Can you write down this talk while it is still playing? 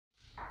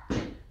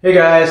Hey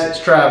guys,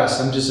 it's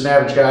Travis. I'm just an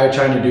average guy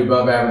trying to do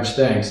above average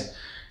things.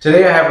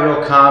 Today I have a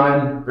real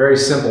common, very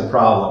simple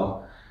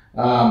problem.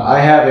 I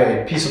have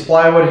a piece of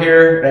plywood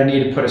here and I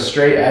need to put a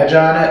straight edge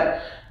on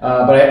it,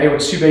 but it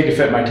was too big to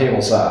fit my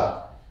table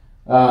saw.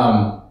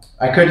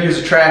 I could use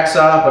a track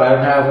saw, but I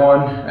don't have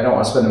one. I don't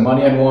want to spend the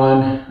money on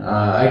one.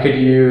 I could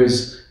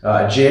use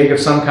a jig of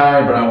some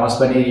kind, but I don't want to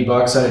spend 80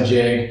 bucks on a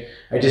jig.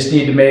 I just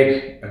need to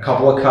make a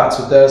couple of cuts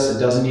with this. It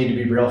doesn't need to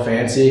be real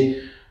fancy.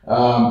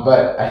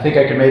 But I think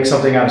I can make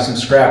something out of some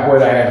scrap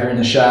wood I have here in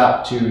the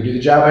shop to do the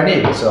job I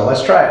need. So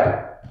let's try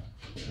it.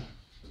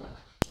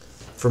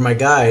 For my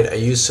guide, I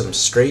used some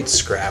straight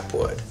scrap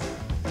wood.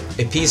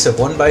 A piece of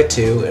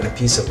 1x2 and a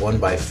piece of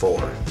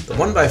 1x4. The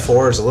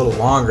 1x4 is a little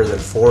longer than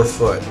 4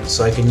 foot,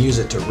 so I can use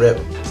it to rip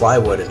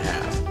plywood in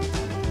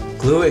half.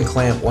 Glue and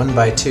clamp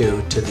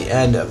 1x2 to the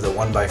end of the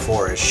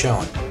 1x4 as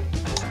shown.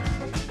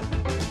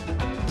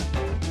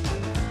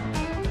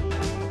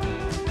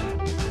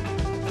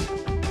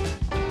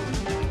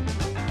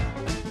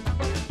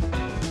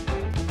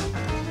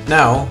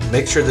 Now,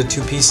 make sure the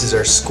two pieces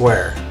are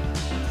square.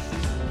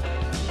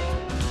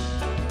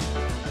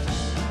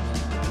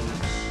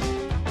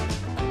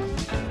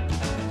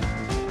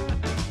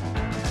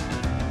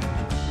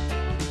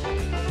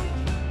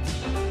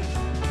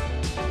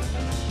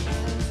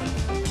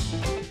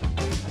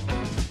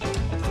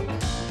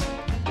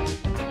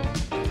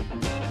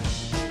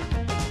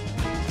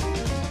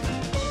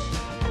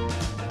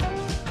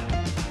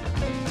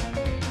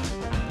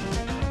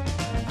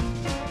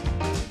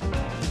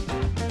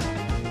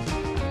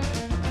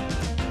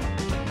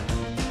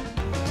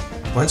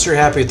 Once you're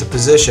happy with the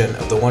position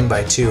of the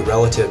 1x2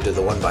 relative to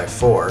the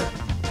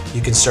 1x4,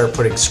 you can start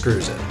putting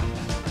screws in.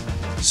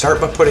 Start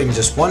by putting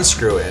just one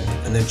screw in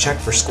and then check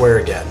for square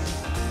again.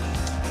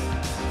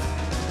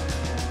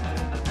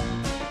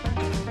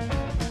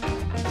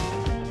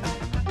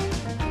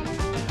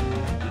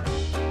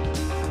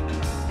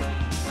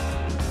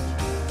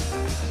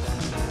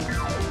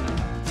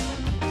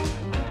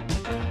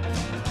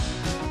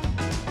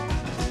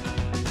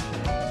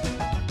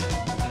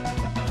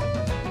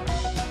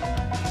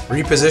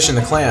 Reposition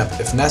the clamp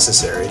if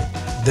necessary,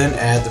 then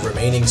add the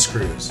remaining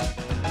screws.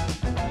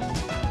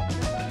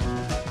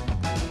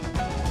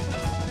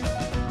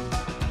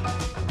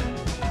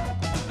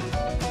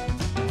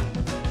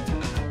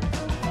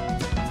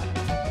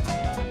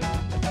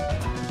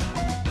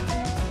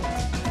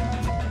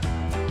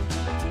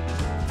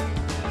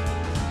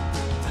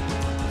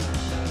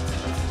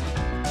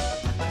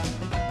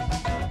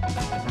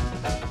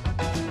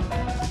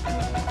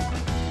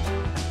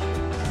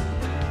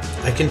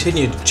 I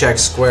continued to check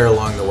square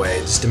along the way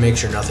just to make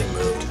sure nothing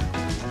moved.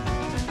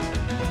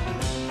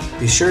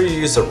 Be sure you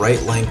use the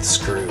right length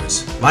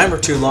screws. Mine were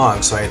too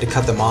long, so I had to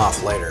cut them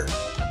off later.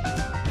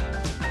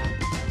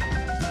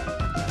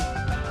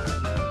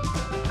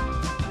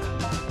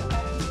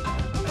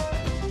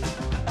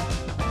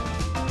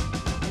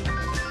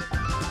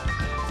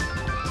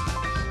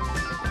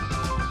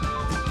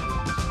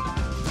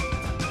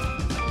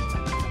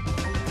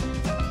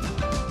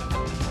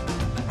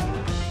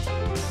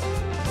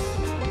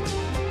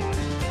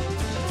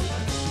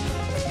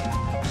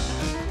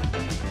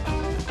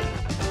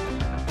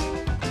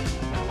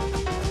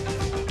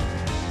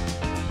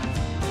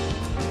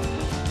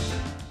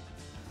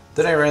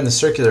 Then I ran the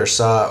circular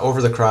saw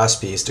over the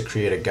crosspiece to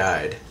create a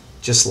guide.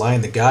 Just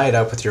line the guide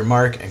up with your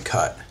mark and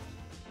cut.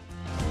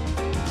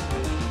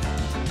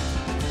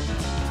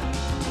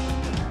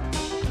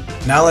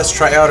 Now let's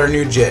try out our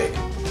new jig.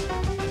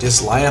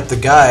 Just line up the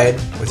guide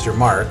with your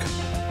mark,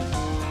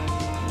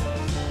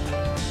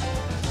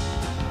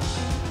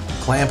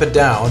 clamp it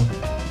down,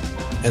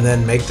 and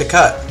then make the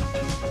cut.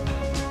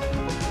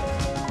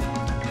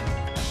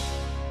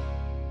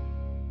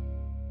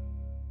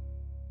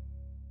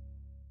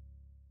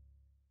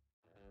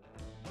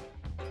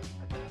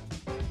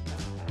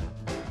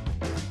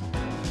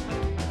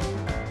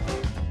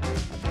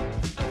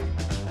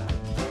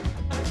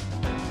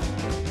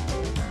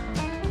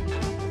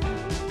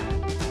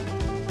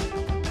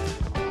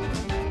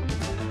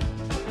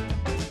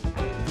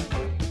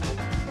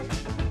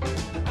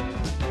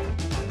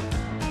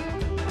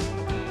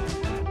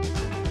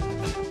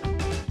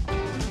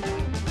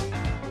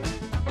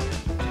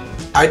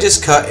 I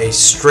just cut a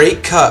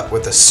straight cut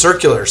with a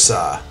circular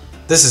saw.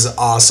 This is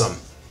awesome.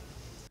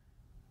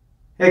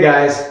 Hey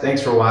guys,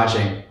 thanks for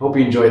watching. Hope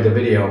you enjoyed the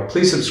video.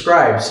 Please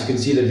subscribe so you can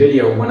see the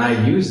video when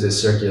I use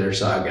this circular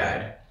saw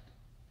guide.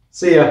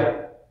 See ya.